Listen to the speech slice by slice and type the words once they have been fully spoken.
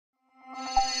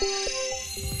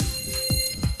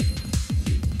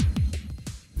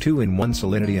2-in-1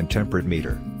 salinity and temperate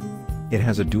meter. It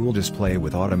has a dual display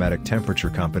with automatic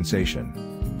temperature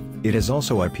compensation. It has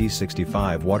also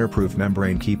IP65 waterproof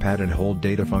membrane keypad and hold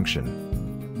data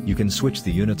function. You can switch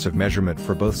the units of measurement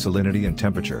for both salinity and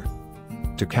temperature.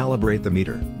 To calibrate the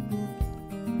meter,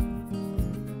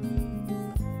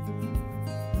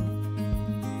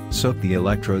 soak the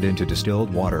electrode into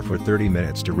distilled water for 30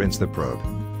 minutes to rinse the probe.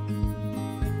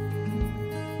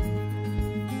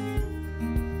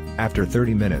 After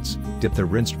 30 minutes, dip the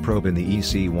rinsed probe in the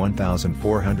EC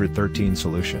 1413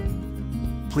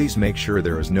 solution. Please make sure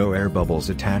there is no air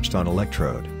bubbles attached on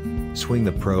electrode. Swing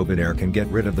the probe in air can get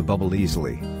rid of the bubble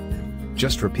easily.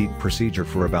 Just repeat procedure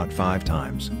for about 5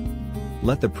 times.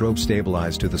 Let the probe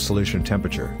stabilize to the solution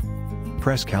temperature.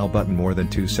 Press Cal button more than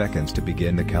 2 seconds to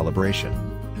begin the calibration.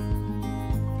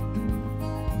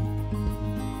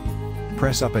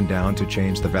 Press up and down to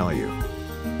change the value.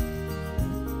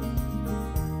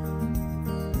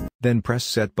 Then press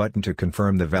Set button to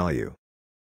confirm the value.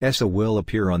 ESA will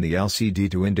appear on the LCD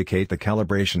to indicate the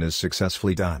calibration is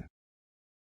successfully done.